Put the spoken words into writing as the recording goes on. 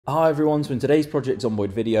Hi everyone, so in today's Project Zomboid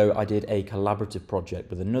video, I did a collaborative project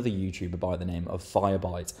with another YouTuber by the name of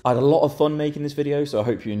Firebite. I had a lot of fun making this video, so I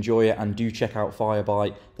hope you enjoy it, and do check out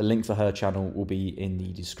Firebite. The link for her channel will be in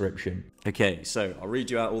the description. Okay, so I'll read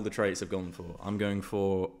you out all the traits I've gone for. I'm going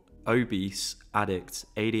for obese, addict,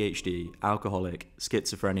 ADHD, alcoholic,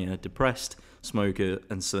 schizophrenia, depressed, smoker,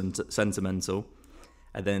 and sentimental.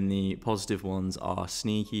 And then the positive ones are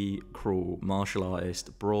sneaky, cruel, martial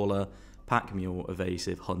artist, brawler, pack mule,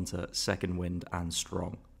 evasive, hunter, second wind, and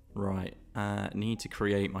strong. Right, need to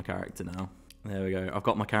create my character now. There we go. I've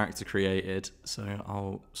got my character created, so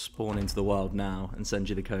I'll spawn into the world now and send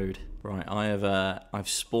you the code. Right, I've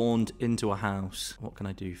spawned into a house. What can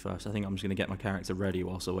I do first? I think I'm just gonna get my character ready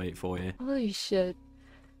whilst I wait for you. Holy shit.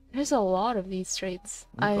 There's a lot of these traits.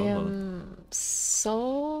 Oh, I am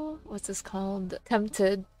so, what's this called?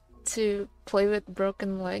 Tempted to play with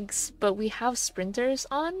broken legs, but we have sprinters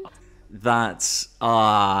on. That's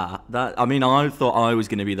I mean, I thought I was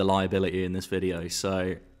gonna be the liability in this video,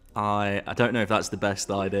 so I don't know if that's the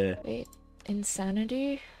best idea. Wait,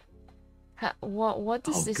 insanity? What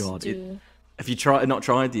does this do? Have you not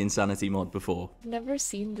tried the insanity mod before? I've never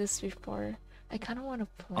seen this before. I kind of want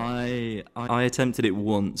to play. I attempted it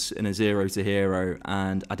once in a 0 to hero,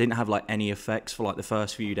 and I didn't have like any effects for like the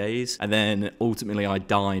first few days, and then ultimately I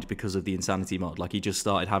died because of the insanity mod. Like, he just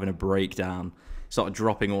started having a breakdown, started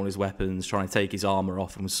dropping all his weapons, trying to take his armor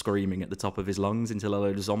off, and was screaming at the top of his lungs until a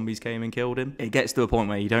load of zombies came and killed him. It gets to a point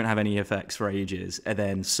where you don't have any effects for ages, and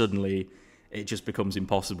then suddenly it just becomes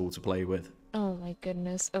impossible to play with. Oh my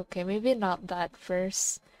goodness. Okay, maybe not that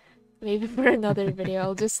first. Maybe for another video,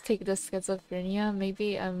 I'll just take the schizophrenia.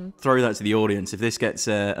 Maybe throw that to the audience. If this gets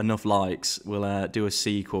enough likes, we'll do a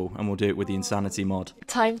sequel, and we'll do it with the insanity mod.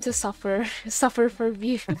 Time to suffer for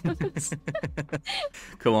views.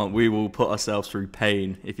 Come on, we will put ourselves through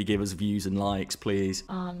pain if you give us views and likes, please.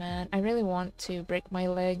 Oh man, I really want to break my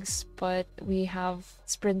legs, but we have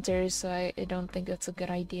sprinters, so I don't think that's a good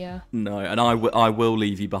idea. No, and I will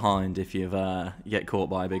leave you behind if you get caught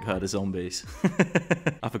by a big herd of zombies.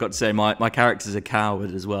 I forgot to say, my character's a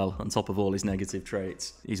coward as well, on top of all his negative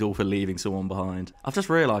traits. He's all for leaving someone behind. I've just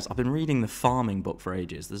realised I've been reading the farming book for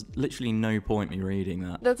ages. There's literally no point me reading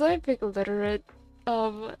that. That's why I pick literate.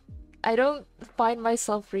 I don't find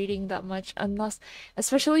myself reading that much unless,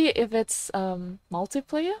 especially if it's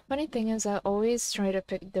multiplayer. Funny thing is, I always try to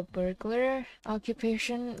pick the burglar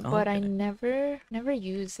occupation, but I never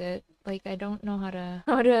use it. Like, I don't know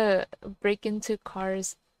how to break into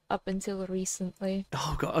cars up until recently.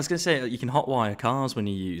 Oh god, I was gonna say, you can hotwire cars when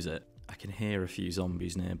you use it. I can hear a few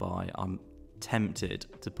zombies nearby. I'm tempted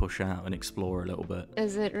to push out and explore a little bit.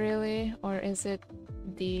 Is it really, or is it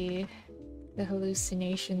the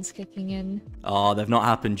hallucinations kicking in? Oh, they've not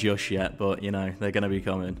happened just yet, but you know, they're gonna be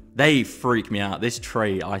coming. They freak me out. This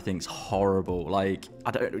trait, I think, is horrible. Like,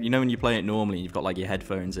 you know when you play it normally, you've got like your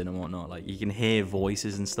headphones in and whatnot, like you can hear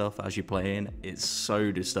voices and stuff as you're playing. It's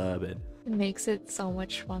so disturbing. It makes it so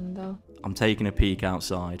much fun though. I'm taking a peek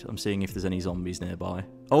outside. I'm seeing if there's any zombies nearby.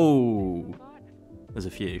 Oh, there's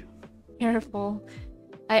a few. Careful.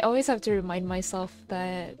 I always have to remind myself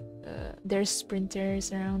that there's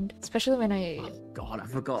sprinters around, especially when Oh god, I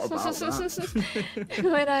forgot about that.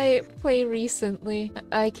 when I play recently.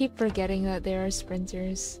 I keep forgetting that there are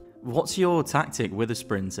sprinters. What's your tactic with a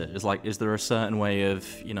sprinter? Is there a certain way of,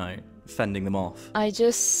 you know, fending them off? I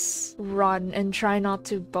just run and try not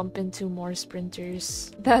to bump into more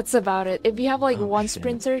sprinters. That's about it. If you have like one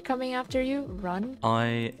sprinter coming after you, run.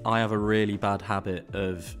 I have a really bad habit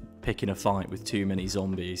of picking a fight with too many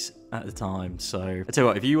zombies at the time. So I tell you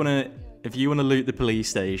what, if you wanna loot the police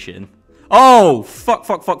station. Oh fuck.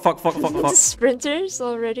 Sprinters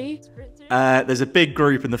already? There's a big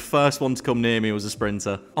group, and the first one to come near me was a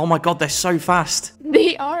sprinter. Oh my god, they're so fast.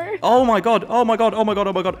 They are. Oh my god. I'm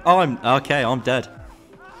dead.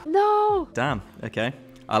 No. Damn. Okay.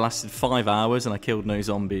 I lasted 5 hours and I killed no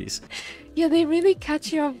zombies. Yeah, they really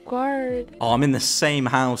catch you off guard. Oh, I'm in the same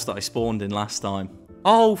house that I spawned in last time.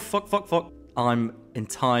 Oh, fuck. I'm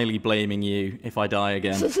entirely blaming you if I die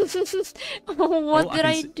again. What did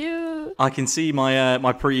I do? I can see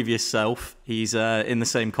my previous self. He's in the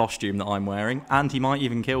same costume that I'm wearing, and he might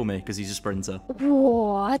even kill me because he's a sprinter.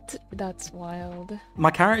 What? That's wild. My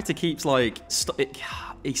character keeps like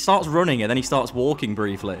he starts running and then he starts walking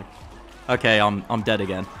briefly. Okay, I'm dead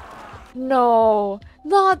again. No,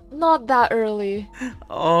 not that early.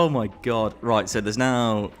 Oh my god. Right, so there's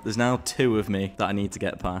now 2 of me that I need to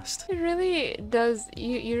get past. It really does.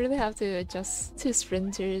 You really have to adjust to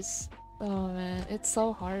sprinters. Oh man, it's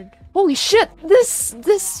so hard. Holy shit!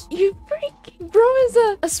 You freaking bro is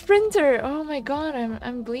a sprinter. Oh my god,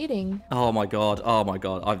 I'm bleeding. Oh my god,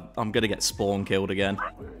 I'm gonna get spawn killed again.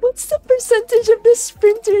 What's the percentage of the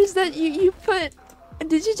sprinters that you put?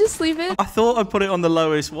 Did you just leave it? I thought I put it on the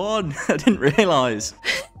lowest one. I didn't realize.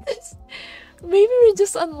 Maybe we're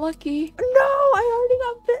just unlucky. No, I already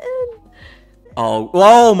got bitten.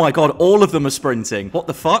 Oh my god, all of them are sprinting. What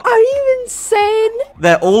the fuck? Are you insane?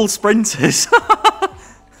 They're all sprinters.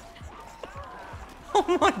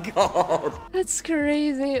 Oh my god. That's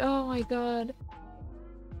crazy. Oh my god.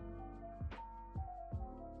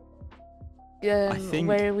 I think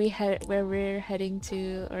where we're heading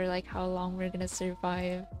to, or like how long we're gonna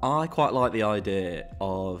survive. I quite like the idea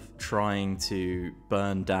of trying to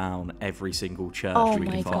burn down every single church we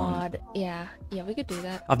can find. Oh my god. Yeah, we could do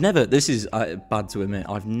that. This is bad to admit,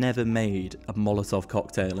 I've never made a Molotov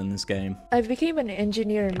cocktail in this game. I became an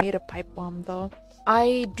engineer and made a pipe bomb though.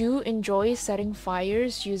 I do enjoy setting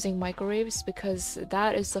fires using microwaves because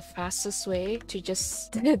that is the fastest way to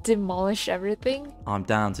just demolish everything. I'm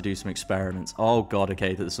down to do some experiments. Oh god,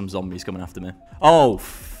 okay, there's some zombies coming after me. Oh,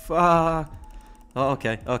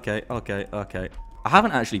 okay. I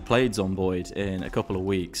haven't actually played Zomboid in a couple of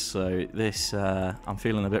weeks, so this, I'm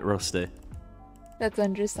feeling a bit rusty. That's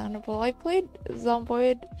understandable. I played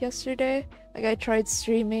Zomboid yesterday. Like, I tried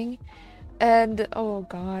streaming, and oh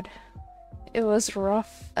god. It was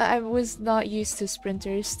rough. I was not used to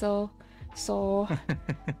sprinters still, so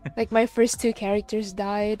like my first 2 characters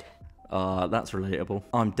died. That's relatable.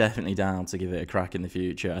 I'm definitely down to give it a crack in the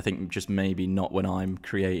future. I think just maybe not when I'm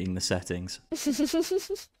creating the settings.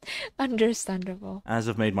 Understandable. As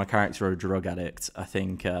I've made my character a drug addict, I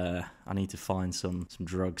think I need to find some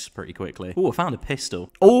drugs pretty quickly. Oh, I found a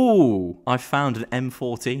pistol. Oh, I found an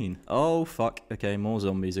M14. Oh, fuck. Okay, more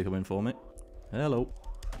zombies are coming for me. Hello.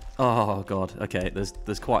 Oh god, okay,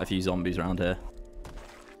 there's quite a few zombies around here.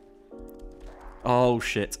 Oh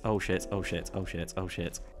shit, oh shit, oh shit, oh shit, oh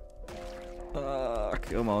shit.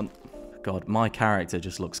 Come on. God, my character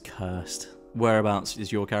just looks cursed. Whereabouts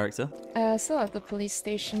is your character? Still at the police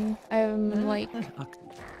station. I'm like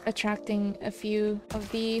attracting a few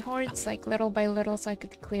of the hordes, like little by little, so I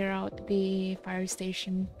could clear out the fire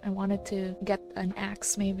station. I wanted to get an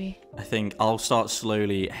axe, maybe. I think I'll start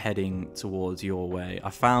slowly heading towards your way. I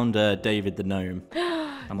found David the gnome.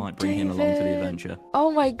 I might bring him along for the adventure.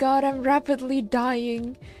 Oh my god, I'm rapidly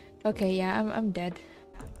dying. Okay, yeah, I'm dead.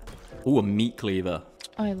 Oh, a meat cleaver.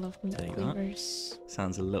 Oh, I love meat cleavers.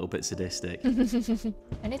 Sounds a little bit sadistic.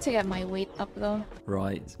 I need to get my weight up though.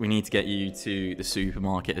 Right, we need to get you to the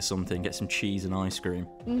supermarket or something, get some cheese and ice cream.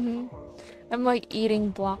 I'm like eating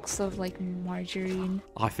blocks of like margarine.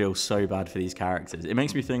 I feel so bad for these characters. It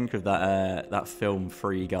makes me think of that film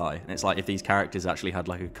Free Guy. And it's like if these characters actually had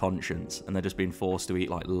like a conscience and they're just being forced to eat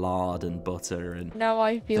like lard and butter and now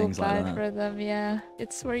I feel bad like for them, yeah.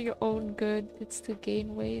 It's for your own good. It's to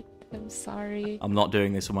gain weight. I'm sorry. I'm not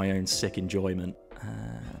doing this for my own sick enjoyment.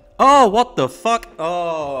 Oh, what the fuck?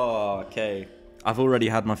 Oh, okay. I've already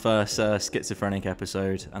had my first schizophrenic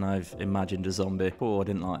episode, and I've imagined a zombie. Oh, I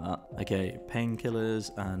didn't like that. Okay,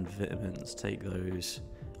 painkillers and vitamins. Take those.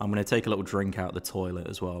 I'm going to take a little drink out the toilet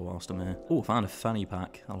as well whilst I'm here. Oh, I found a fanny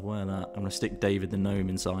pack. I'll wear that. I'm going to stick David the gnome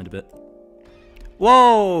inside a bit.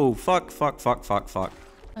 Whoa! Fuck.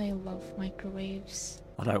 I love microwaves.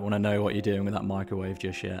 I don't want to know what you're doing with that microwave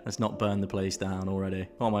just yet. Let's not burn the place down already.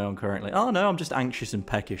 What am I on currently? Oh no, I'm just anxious and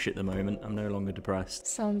peckish at the moment. I'm no longer depressed.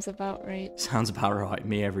 Sounds about right. Sounds about right.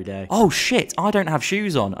 Me every day. Oh shit, I don't have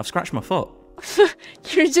shoes on. I've scratched my foot.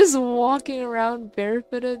 You're just walking around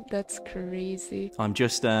barefooted? That's crazy. I'm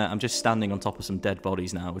just standing on top of some dead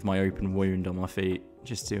bodies now with my open wound on my feet.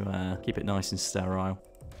 Just to keep it nice and sterile.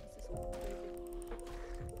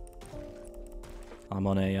 I'm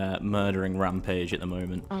on a murdering rampage at the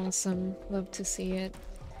moment. Awesome. Love to see it.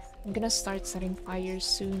 I'm gonna start setting fires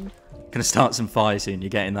soon. Gonna start some fires soon. You're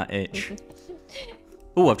getting that itch.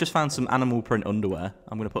 Oh, I've just found some animal print underwear.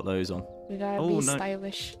 I'm gonna put those on. We gotta be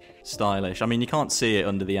stylish. Stylish. I mean, you can't see it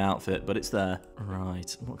under the outfit, but it's there.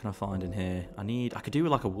 Right. What can I find in here? I could do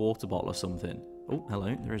with like a water bottle or something. Oh,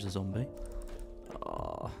 hello. There is a zombie.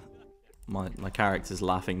 Oh, my character's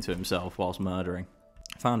laughing to himself whilst murdering.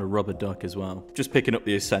 Found a rubber duck as well. Just picking up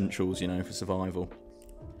the essentials, you know, for survival.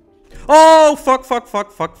 Oh, fuck.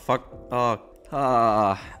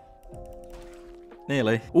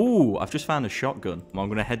 Nearly. Ooh, I've just found a shotgun. I'm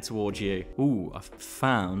going to head towards you. Ooh, I've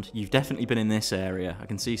found... You've definitely been in this area. I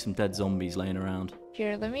can see some dead zombies laying around.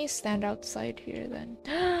 Here, let me stand outside here then.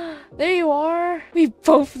 There you are. We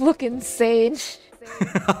both look insane.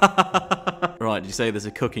 Right, Right, did you say there's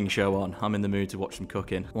a cooking show on? I'm in the mood to watch some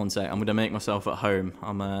cooking. One sec, I'm gonna make myself at home.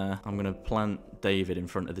 I'm gonna plant David in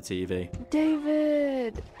front of the TV.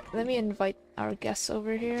 David! Let me invite our guests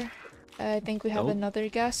over here. I think we have Oh. another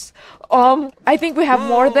guest. I think we have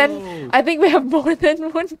more than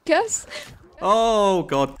one guest. Oh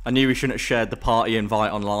god, I knew we shouldn't have shared the party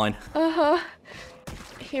invite online.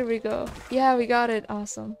 Here we go. Yeah, we got it.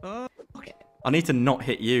 Awesome. Okay. I need to not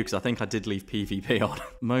hit you because I think I did leave PvP on.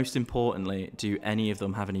 Most importantly, do any of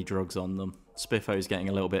them have any drugs on them? Spiffo's getting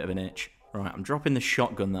a little bit of an itch. Right, I'm dropping the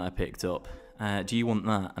shotgun that I picked up. Do you want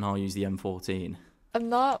that? And I'll use the M14. I'm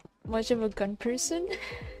not much of a gun person.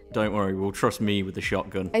 Don't worry, we'll trust me with the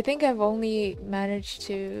shotgun. I think I've only managed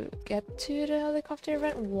to get to the helicopter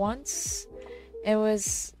event once. It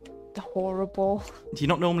was horrible. Do you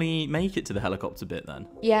not normally make it to the helicopter bit then?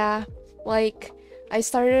 Yeah, like I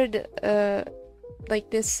started like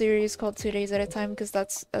this series called 2 Days at a Time because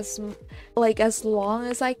that's as long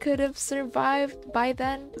as I could have survived by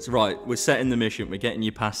then. That's right, we're setting the mission. We're getting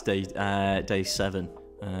you past day 7.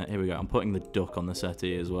 Here we go. I'm putting the duck on the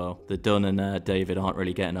settee as well. The Dunn and David aren't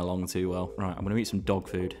really getting along too well. Right, I'm gonna eat some dog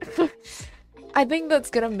food. I think that's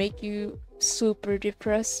gonna make you super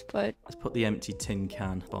depressed, but let's put the empty tin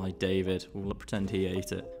can by David. We'll pretend he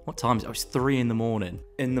ate it. What time is it? Oh, it's 3 in the morning.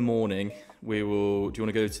 In the morning, we will. Do you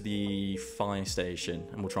want to go to the fire station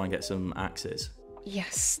and we'll try and get some axes?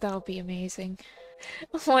 yes, that'll be amazing.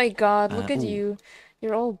 Oh my god, look at ooh. you.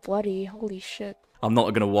 You're all bloody. Holy shit. I'm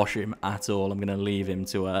not going to wash him at all. I'm going to leave him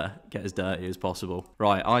to get as dirty as possible.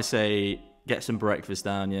 Right, I say get some breakfast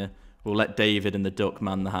down here. We'll let David and the duck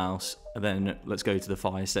man the house. And then let's go to the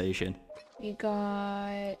fire station. We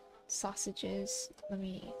got sausages. Let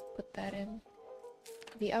me put that in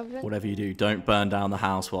the oven. Whatever you do, don't burn down the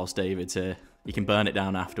house whilst David's here. You can burn it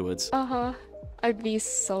down afterwards. I'd be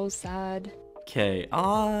so sad. Okay,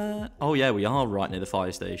 oh yeah, we are right near the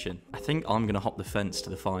fire station. I think I'm going to hop the fence to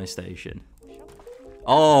the fire station.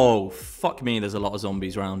 Oh, fuck me, there's a lot of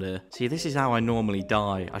zombies around here. See, this is how I normally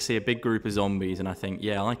die. I see a big group of zombies and I think,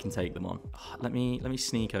 yeah, I can take them on. Let me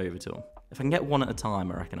sneak over to them. If I can get one at a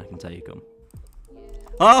time, I reckon I can take them.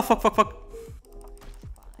 Oh, fuck.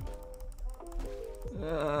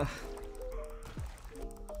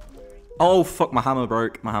 Oh, fuck, my hammer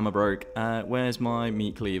broke. Where's my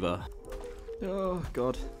meat cleaver? Oh,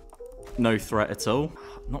 God. No threat at all.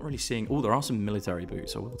 Not really seeing... Oh, there are some military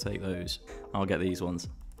boots, so we'll take those. I'll get these ones.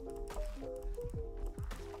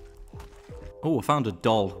 Oh, I found a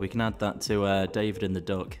doll. We can add that to David and the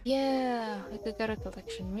duck. Yeah, we could get a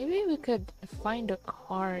collection. Maybe we could find a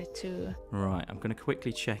car too. Right, I'm going to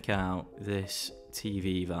quickly check out this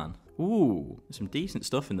TV van. Ooh, there's some decent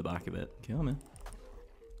stuff in the back of it. Come in.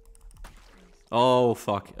 Oh,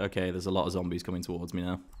 fuck. Okay, there's a lot of zombies coming towards me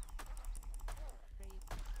now.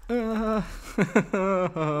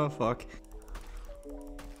 Fuck.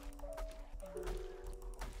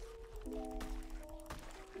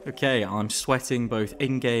 Okay, I'm sweating both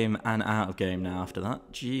in-game and out-of-game now after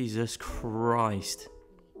that. Jesus Christ.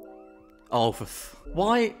 Oh,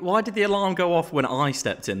 why did the alarm go off when I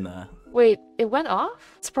stepped in there? Wait, it went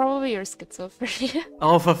off? It's probably your schizophrenia.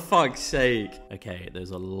 Oh, for fuck's sake. Okay,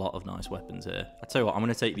 there's a lot of nice weapons here. I tell you what, I'm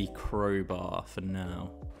going to take the crowbar for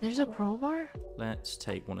now. There's a crowbar? Let's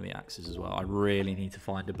take one of the axes as well. I really need to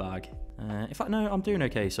find a bag. In fact, no, I'm doing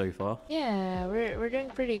okay so far. Yeah, we're doing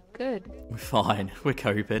pretty good. We're fine. We're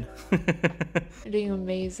coping. We're doing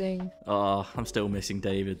amazing. Oh, I'm still missing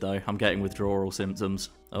David, though. I'm getting withdrawal symptoms.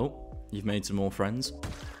 Oh, you've made some more friends?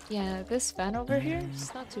 Yeah, this van over here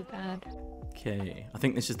is not too bad. Okay, I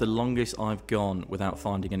think this is the longest I've gone without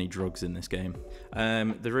finding any drugs in this game.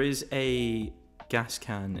 There is a gas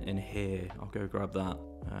can in here. I'll go grab that.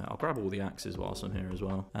 I'll grab all the axes whilst I'm here as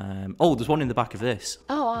well. Oh, there's one in the back of this.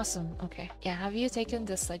 Oh, awesome. Okay. Yeah, have you taken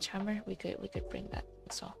the sledgehammer? We could bring that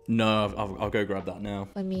as well. No, I'll go grab that now.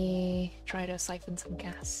 Let me try to siphon some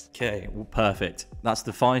gas. Okay, well, perfect. That's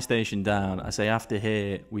the fire station down. I say after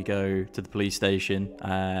here, we go to the police station.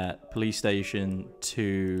 Police station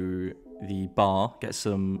to the bar, get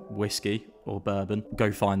some whiskey or bourbon,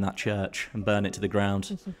 go find that church and burn it to the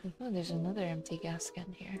ground. Oh, there's another empty gas can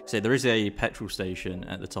here. So there is a petrol station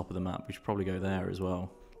at the top of the map. We should probably go there as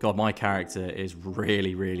well. God, my character is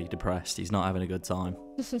really, really depressed. He's not having a good time.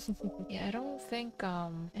 Yeah, I don't think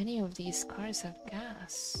any of these cars have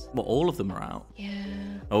gas. Well, all of them are out. Yeah.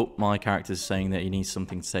 Oh, my character's saying that he needs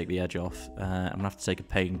something to take the edge off. I'm gonna have to take a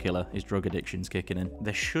painkiller. His drug addiction's kicking in.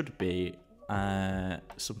 There should be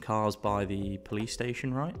some cars by the police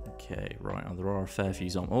station, right? Okay, right. Oh, there are a fair few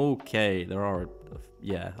zombies. Okay, there are,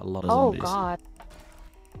 a lot of zombies. Oh, God.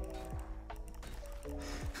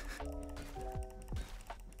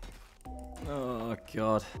 Oh,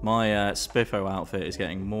 God. My Spiffo outfit is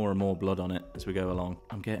getting more and more blood on it as we go along.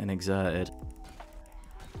 I'm getting exerted.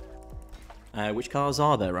 Which cars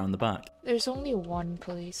are there around the back? There's only one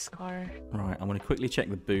police car. Right, I'm going to quickly check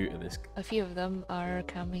the boot of this. A few of them are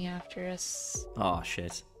coming after us. Oh,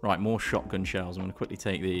 shit. Right, more shotgun shells. I'm going to quickly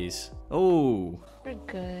take these. Oh! We're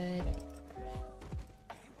good.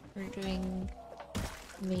 We're doing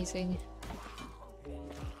amazing.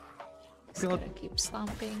 Just gotta keep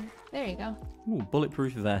stomping. There you go. Ooh,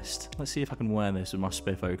 bulletproof vest. Let's see if I can wear this with my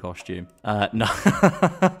Spiffo costume. No.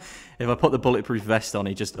 If I put the bulletproof vest on,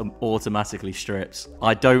 he just automatically strips.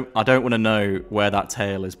 I don't want to know where that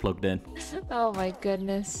tail is plugged in. Oh my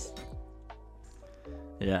goodness.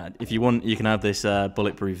 Yeah, if you want, you can have this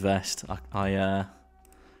bulletproof vest. I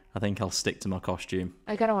think I'll stick to my costume.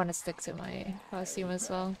 I kind of want to stick to my costume as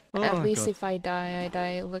well. Oh, At least God. if I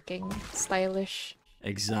die looking stylish.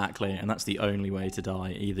 Exactly, and that's the only way to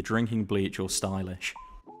die. Either drinking bleach or stylish.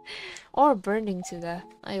 Or burning to death.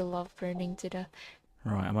 I love burning to death.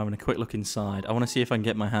 Right, I'm having a quick look inside. I want to see if I can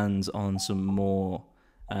get my hands on some more...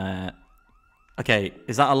 Okay,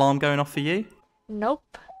 is that alarm going off for you?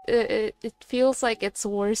 Nope. It feels like it's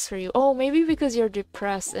worse for you. Oh, maybe because you're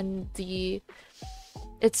depressed and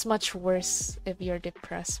it's much worse if you're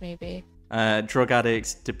depressed, maybe. Drug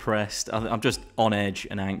addicts, depressed. I'm just on edge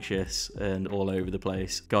and anxious and all over the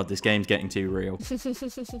place. God, this game's getting too real.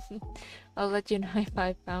 I'll let you know if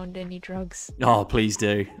I found any drugs. Oh, please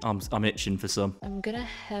do. I'm itching for some. I'm gonna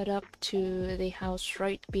head up to the house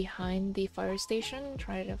right behind the fire station.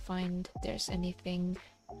 Try to find if there's anything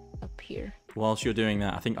up here. Whilst you're doing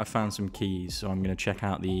that, I think I found some keys, so I'm going to check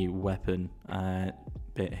out the weapon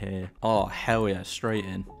bit here. Oh, hell yeah, straight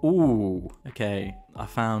in. Ooh, okay. I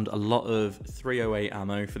found a lot of 308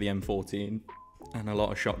 ammo for the M14 and a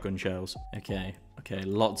lot of shotgun shells. Okay,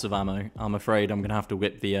 lots of ammo. I'm afraid I'm going to have to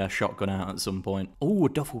whip the shotgun out at some point. Ooh, a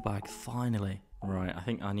duffel bag, finally. Right, I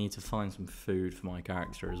think I need to find some food for my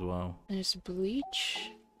character as well. There's bleach.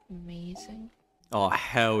 Amazing. Oh,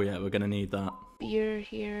 hell yeah, we're going to need that. Beer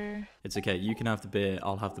here. It's okay, you can have the beer,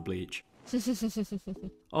 I'll have the bleach.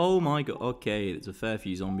 Oh my god, okay, there's a fair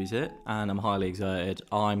few zombies here, and I'm highly excited.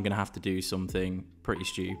 I'm gonna have to do something pretty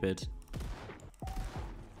stupid.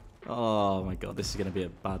 Oh my god, this is gonna be a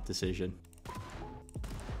bad decision.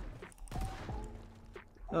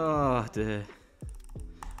 Oh dear.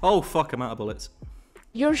 Oh fuck, I'm out of bullets.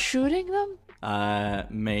 You're shooting them?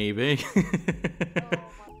 Maybe.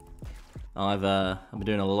 I've been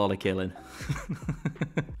doing a lot of killing.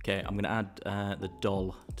 Okay, I'm gonna add the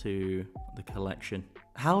doll to the collection.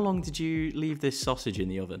 How long did you leave this sausage in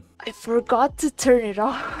the oven? I forgot to turn it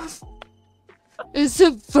off. Is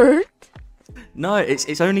it burnt? No,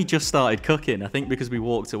 it's only just started cooking. I think because we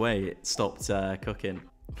walked away, it stopped cooking.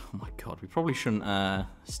 Oh my god, we probably shouldn't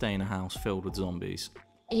stay in a house filled with zombies.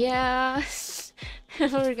 Yeah,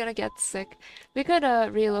 we're gonna get sick. We could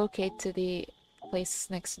relocate to the place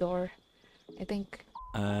next door, I think.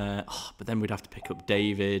 But then we'd have to pick up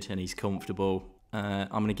David, and he's comfortable. I'm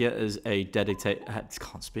gonna get us a dedicated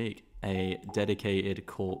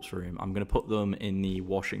corpse room. I'm gonna put them in the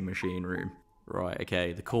washing machine room. Right,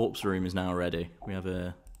 okay, the corpse room is now ready. We have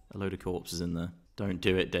a load of corpses in there. Don't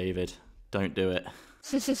do it, David. Don't do it.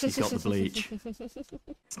 He's got the bleach.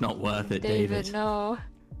 It's not worth it, David. No.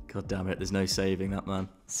 God damn it, there's no saving that man.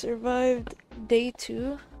 Survived day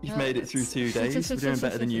 2. You've made it through 2 days. We're doing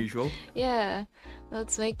better than usual. Yeah,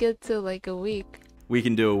 let's make it to like a week. We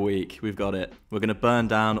can do a week. We've got it. We're gonna burn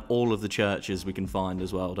down all of the churches we can find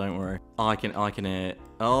as well. Don't worry. I can hear.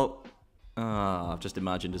 Oh, I've just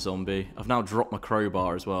imagined a zombie. I've now dropped my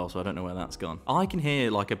crowbar as well, so I don't know where that's gone. I can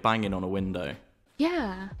hear like a banging on a window.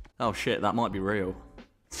 Yeah. Oh shit, that might be real.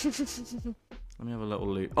 Let me have a little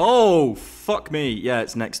look. Oh, fuck me. Yeah,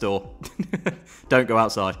 it's next door. Don't go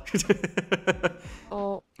outside.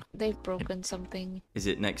 Oh, they've broken something. Is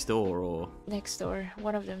it next door or? Next door.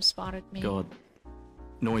 One of them spotted me. God.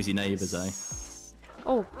 Noisy neighbours, eh?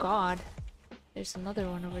 Oh, God. There's another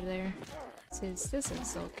one over there. Says this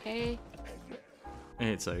is okay.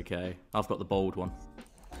 It's okay. I've got the bold one.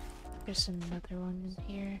 There's another one in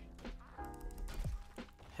here.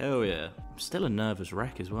 Hell yeah. I'm still a nervous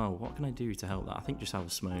wreck as well. What can I do to help that? I think just have a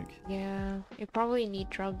smoke. Yeah, you probably need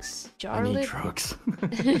drugs. I need drugs.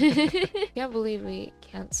 Can't believe we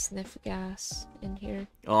can't sniff gas in here.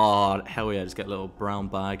 Oh, hell yeah. Just get a little brown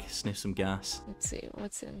bag, sniff some gas. Let's see,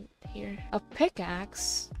 what's in here? A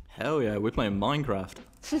pickaxe? Hell yeah, we're playing Minecraft.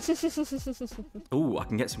 Ooh, I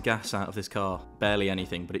can get some gas out of this car. Barely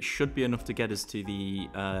anything, but it should be enough to get us to the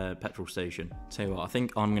petrol station. Tell you what, I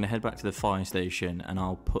think I'm going to head back to the fire station and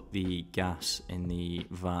I'll put the gas in the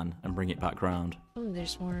van and bring it back round. Oh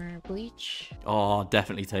there's more bleach. Oh,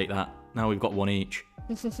 definitely take that. Now we've got one each.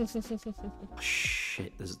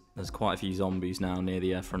 Shit, there's quite a few zombies now near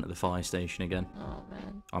the front of the fire station again. Oh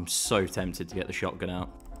man. I'm so tempted to get the shotgun out.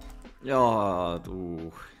 Oh,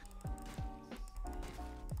 ooh.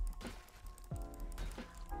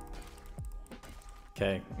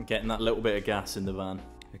 Okay, I'm getting that little bit of gas in the van.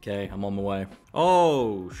 Okay, I'm on my way.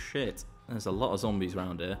 Oh, shit. There's a lot of zombies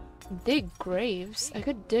around here. Dig graves? I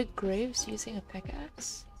could dig graves using a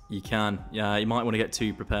pickaxe? You can. Yeah, you might want to get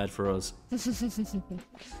too prepared for us.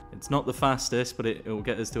 It's not the fastest, but it will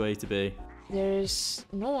get us to A to B. There's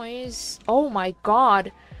noise. Oh my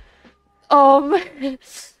god.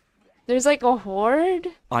 There's like a horde?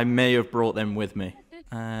 I may have brought them with me.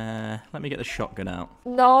 Let me get the shotgun out.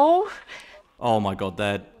 No. Oh my god,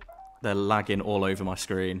 they're lagging all over my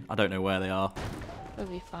screen. I don't know where they are. It'll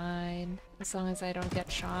be fine. As long as I don't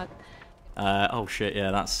get shot. Oh shit,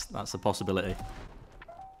 yeah, that's a possibility.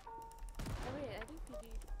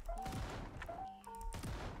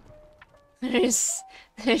 There's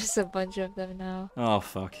a bunch of them now. Oh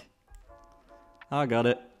fuck. I got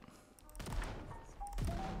it.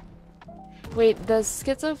 Wait, does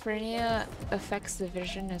schizophrenia affects the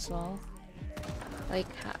vision as well? Like,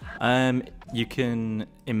 you can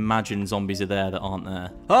imagine zombies are there that aren't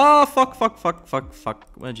there. Oh, fuck.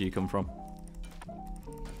 Where'd you come from?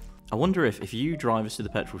 I wonder if you drive us to the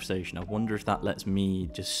petrol station, I wonder if that lets me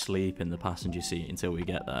just sleep in the passenger seat until we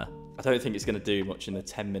get there. I don't think it's going to do much in the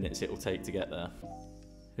 10 minutes it will take to get there.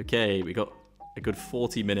 Okay, we got a good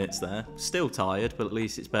 40 minutes there. Still tired, but at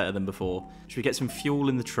least it's better than before. Should we get some fuel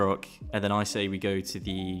in the truck, and then I say we go to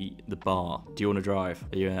the bar? Do you want to drive?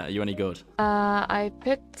 Are you any good? I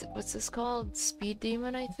picked, what's this called? Speed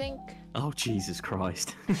Demon, I think? Oh, Jesus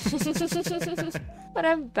Christ. But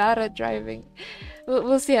I'm bad at driving.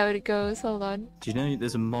 We'll see how it goes. Hold on. Do you know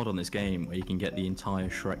there's a mod on this game where you can get the entire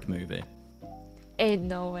Shrek movie? Ain't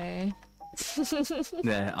no way.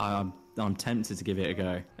 Yeah, I'm tempted to give it a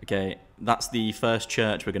go. Okay, that's the first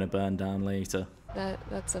church we're going to burn down later.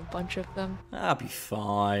 That's a bunch of them. That'll be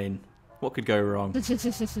fine. What could go wrong?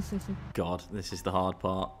 God, this is the hard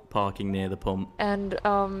part. Parking near the pump. And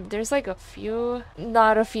there's like a few,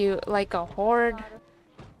 not a few, like a horde.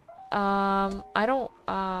 I don't.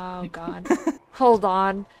 Oh god. Hold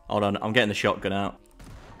on. Hold on, I'm getting the shotgun out.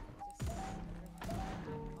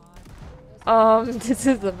 This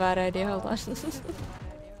is a bad idea. Hold on.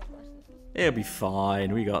 It'll be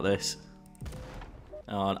fine. We got this.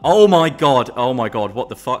 Oh my god. Oh my god. What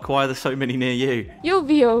the fuck? Why are there so many near you? You'll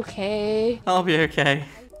be okay. I'll be okay.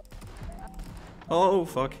 Oh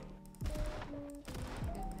fuck.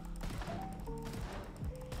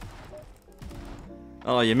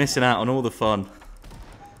 Oh, you're missing out on all the fun.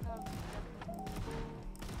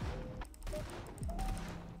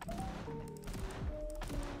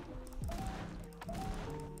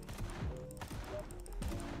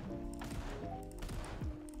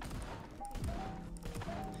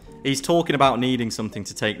 He's talking about needing something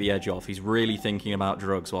to take the edge off. He's really thinking about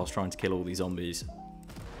drugs whilst trying to kill all these zombies.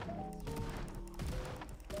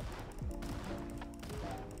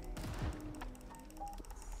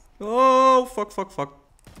 Oh, fuck.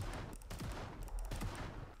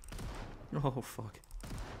 Oh, fuck.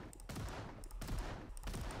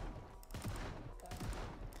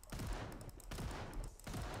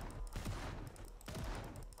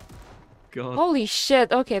 God. Holy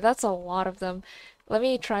shit. Okay, that's a lot of them. Let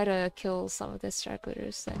me try to kill some of the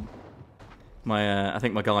stragglers then. I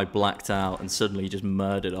think my guy blacked out and suddenly just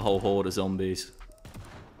murdered a whole horde of zombies.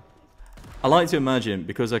 I like to imagine,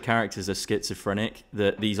 because our characters are schizophrenic,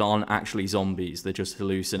 that these aren't actually zombies, they're just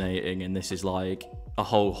hallucinating, and this is like a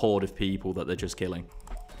whole horde of people that they're just killing.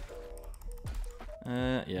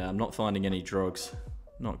 Yeah, I'm not finding any drugs.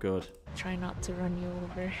 Not good. Try not to run you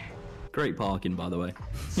over. Great parking, by the way.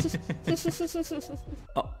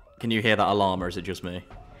 Oh, can you hear that alarm, or is it just me?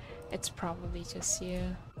 It's probably just you.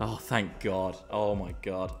 Oh, thank God. Oh, my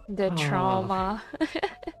God. The trauma.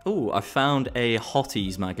 Oh, I found a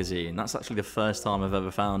Hotties magazine. That's actually the first time I've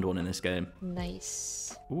ever found one in this game.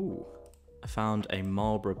 Nice. Ooh, I found a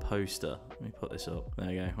Marlboro poster. Let me put this up. There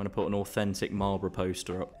you go. I'm going to put an authentic Marlboro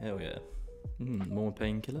poster up. Hell yeah. More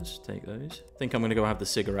painkillers. Take those. I think I'm going to go have the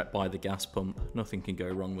cigarette by the gas pump. Nothing can go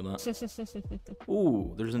wrong with that.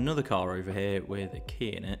 Ooh, there's another car over here with a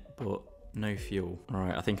key in it, but no fuel.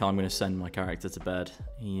 Alright, I think I'm going to send my character to bed.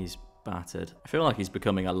 He's battered. I feel like he's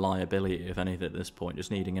becoming a liability, if anything, at this point.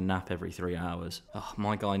 Just needing a nap every 3 hours. Oh,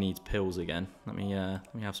 my guy needs pills again. Let me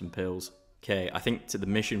have some pills. Okay, I think to the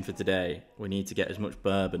mission for today, we need to get as much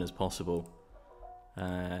bourbon as possible.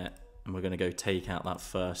 And we're going to go take out that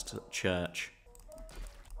first church.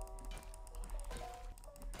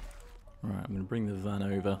 Right, I'm going to bring the van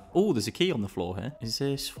over. Oh, there's a key on the floor here. Is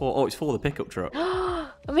this for... Oh, it's for the pickup truck.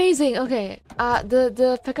 Amazing. Okay.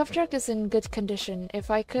 The pickup truck is in good condition.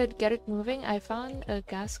 If I could get it moving, I found a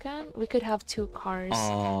gas can. We could have 2 cars,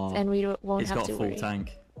 and we won't have to worry. It's got a full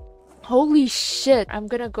tank. Holy shit! I'm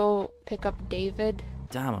gonna go pick up David.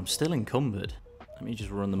 Damn, I'm still encumbered. Let me just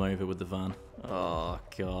run them over with the van. Oh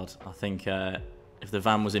god, I think if the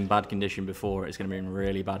van was in bad condition before, it's going to be in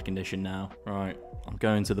really bad condition now. Right, I'm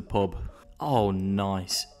going to the pub. Oh,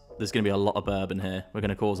 nice. There's going to be a lot of bourbon here. We're going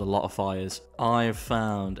to cause a lot of fires. I've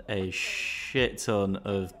found a shit ton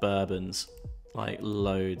of bourbons. Like,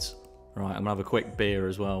 loads. Right, I'm going to have a quick beer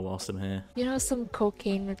as well whilst I'm here. You know, some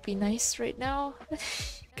cocaine would be nice right now.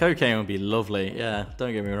 Cocaine would be lovely, yeah,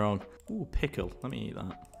 don't get me wrong. Ooh, pickle. Let me eat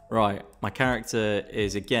that. Right, my character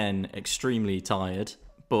is, again, extremely tired,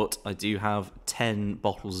 but I do have 10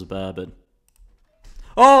 bottles of bourbon.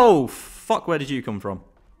 Oh, fuck, where did you come from?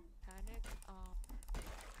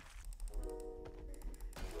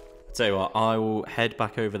 Tell you what, I will head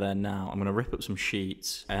back over there now. I'm going to rip up some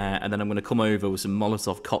sheets, and then I'm going to come over with some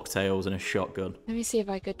Molotov cocktails and a shotgun. Let me see if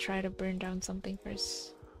I could try to burn down something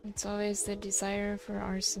first. It's always the desire for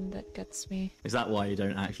arson that gets me. Is that why you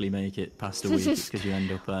don't actually make it past a week? It's because you end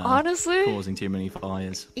up honestly causing too many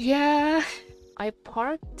fires. Yeah, I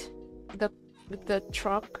parked the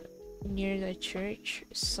truck near the church,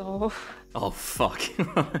 so... Oh fuck.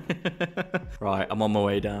 Right, I'm on my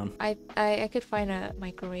way down. I could find a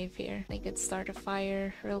microwave here. I could start a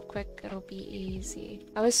fire real quick. It'll be easy.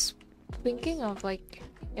 I was thinking of, like,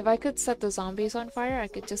 if I could set the zombies on fire, I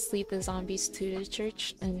could just lead the zombies to the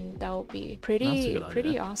church, and that would be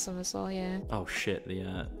pretty awesome as well, yeah. Oh shit,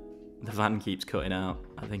 the van keeps cutting out.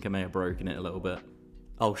 I think I may have broken it a little bit.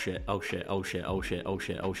 Oh shit, oh shit, oh shit, oh shit, oh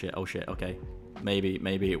shit, oh shit, oh shit, okay. Maybe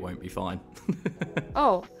it won't be fine.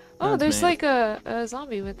 Oh, there's like a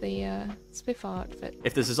zombie with a Spiffo outfit.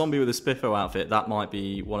 If there's a zombie with a Spiffo outfit, that might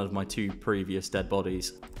be one of my 2 previous dead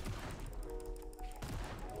bodies.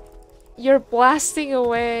 You're blasting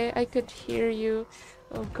away. I could hear you.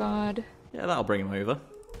 Oh god. Yeah, that'll bring him over.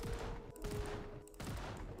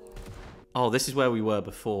 Oh, this is where we were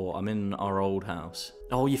before. I'm in our old house.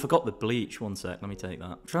 Oh, you forgot the bleach. One sec, let me take that.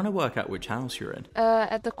 I'm trying to work out which house you're in.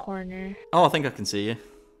 At the corner. Oh, I think I can see you.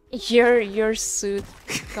 Your suit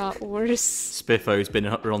got worse. Spiffo's been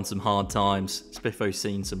on some hard times. Spiffo's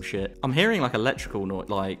seen some shit. I'm hearing like electrical noise,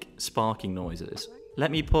 like sparking noises.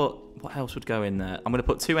 Let me put... What else would go in there? I'm going to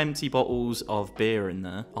put 2 empty bottles of beer in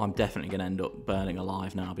there. I'm definitely going to end up burning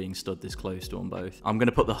alive now, being stood this close to them both. I'm going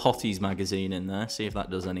to put the Hotties magazine in there, see if that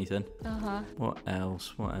does anything. What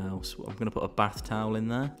else? What else? I'm going to put a bath towel in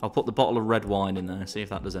there. I'll put the bottle of red wine in there, see if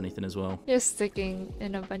that does anything as well. You're sticking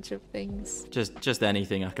in a bunch of things. Just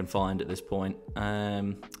anything I can find at this point.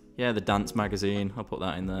 Yeah, the dance magazine. I'll put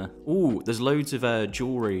that in there. Ooh, there's loads of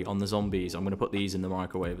jewellery on the zombies. I'm going to put these in the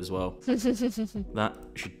microwave as well. That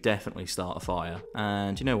should definitely start a fire.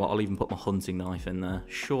 And you know what? I'll even put my hunting knife in there.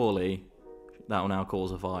 Surely that will now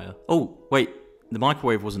cause a fire. Oh, wait. The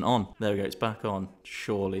microwave wasn't on. There we go. It's back on.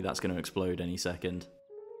 Surely that's going to explode any second.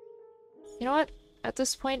 You know what? At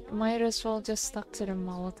this point, might as well just stuck to the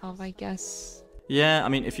Molotov, I guess. Yeah, I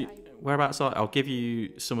mean, if you... Whereabouts are... I'll give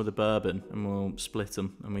you some of the bourbon and we'll split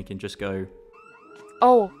them and we can just go...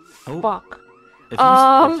 Oh. Fuck. Did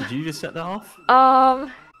you just set that off?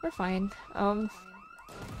 We're fine.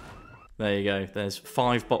 There you go. There's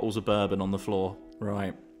 5 bottles of bourbon on the floor.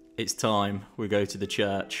 Right. It's time. We go to the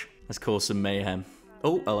church. Let's cause some mayhem.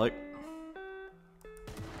 Oh, hello.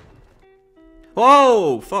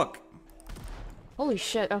 Whoa! Fuck! Holy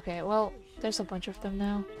shit. Okay, well, there's a bunch of them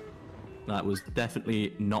now. That was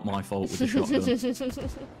definitely not my fault with the shotgun.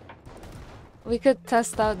 We could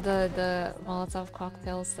test out the Molotov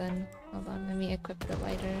cocktails then. Hold on, let me equip the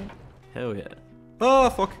lighter. Hell yeah. Oh,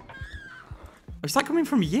 fuck. Is that coming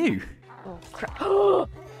from you? Oh, crap.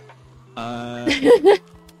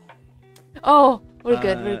 Oh, we're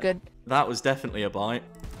good, we're good. That was definitely a bite.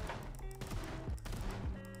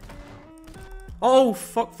 Oh,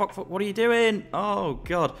 fuck, fuck, fuck. What are you doing? Oh,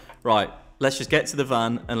 God. Right. Let's just get to the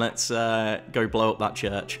van and let's go blow up that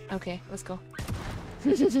church. Okay, let's go.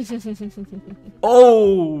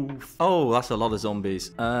 Oh, that's a lot of zombies.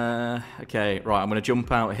 Okay, right, I'm gonna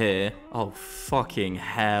jump out here. Oh, fucking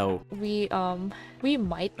hell. We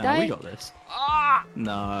might die. No, we got this.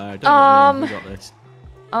 No, don't worry, we got this.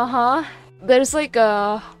 There's like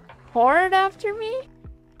a horde after me?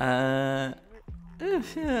 Yeah,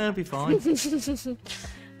 it'll be fine.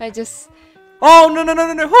 I just... Oh, no.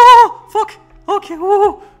 Oh, fuck. Okay,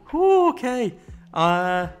 okay.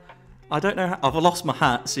 I don't know how... I've lost my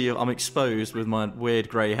hat, so I'm exposed with my weird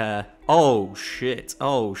grey hair. Oh, shit.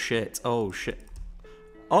 Oh, shit. Oh, shit.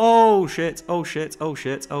 Oh, shit. Oh, shit. Oh,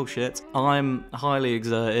 shit. Oh, shit. I'm highly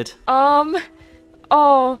exerted.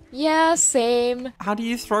 Oh, yeah, same. How do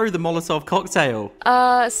you throw the Molotov cocktail?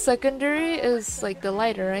 Secondary is like the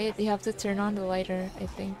lighter, right? You have to turn on the lighter, I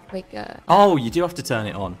think. Oh, you do have to turn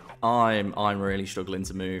it on. I'm really struggling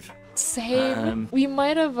to move. Same. We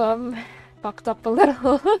might have, fucked up a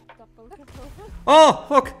little. Oh,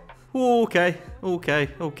 fuck. Okay.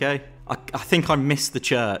 I think I missed the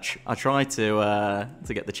church. I tried to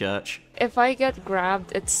get the church. If I get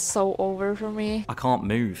grabbed, it's so over for me. I can't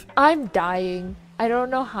move. I'm dying. I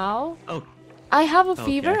don't know how. Oh. I have a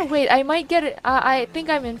fever? Wait, I might get it. I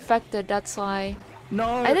think I'm infected, that's why. No.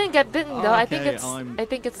 I didn't get bitten though. Okay, I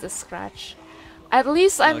think it's the scratch. At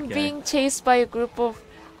least I'm being chased by a group of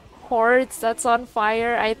hordes that's on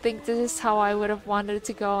fire. I think this is how I would have wanted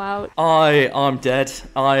to go out. I'm dead.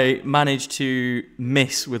 I managed to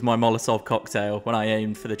miss with my Molotov cocktail when I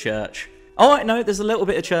aimed for the church. Oh, wait, no, there's a little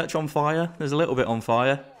bit of church on fire. There's a little bit on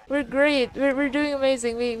fire. We're great. We're doing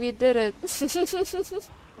amazing. We did it.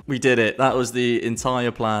 We did it. That was the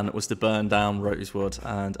entire plan, was to burn down Rosewood,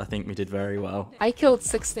 and I think we did very well. I killed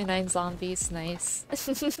 69 zombies. Nice.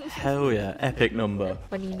 Hell yeah. Epic number.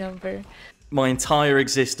 Funny number. My entire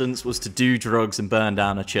existence was to do drugs and burn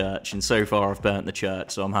down a church, and so far I've burnt the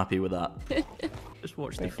church, so I'm happy with that. Just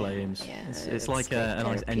watch the flames. Yeah, it's like a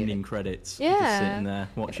nice ending credits. Yeah. Just sitting there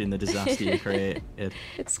watching the disaster you created.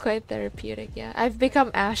 It's quite therapeutic, yeah. I've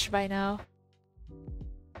become Ash by now.